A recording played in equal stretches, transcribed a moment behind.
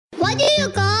What do you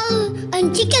call a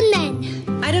chicken man?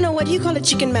 I don't know. What do you call a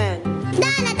chicken man? I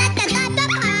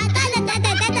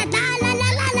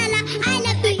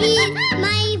love to eat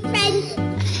my friend.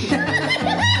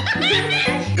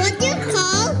 What do you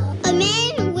call a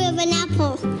man with an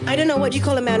apple? I don't know. What do you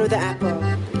call a man with an apple?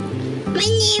 My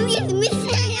name is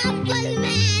Mr.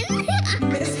 Appleman.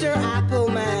 Mr.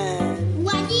 Appleman.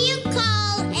 What do you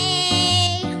call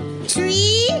a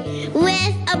tree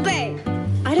with a bird?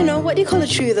 I don't know. What do you call a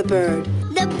tree with a bird?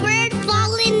 The bird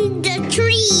fall in the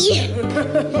tree.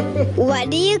 What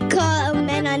do you call a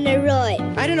man on the road?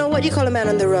 I don't know. What do you call a man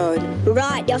on the road?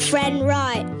 Rod, your friend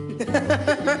Rod.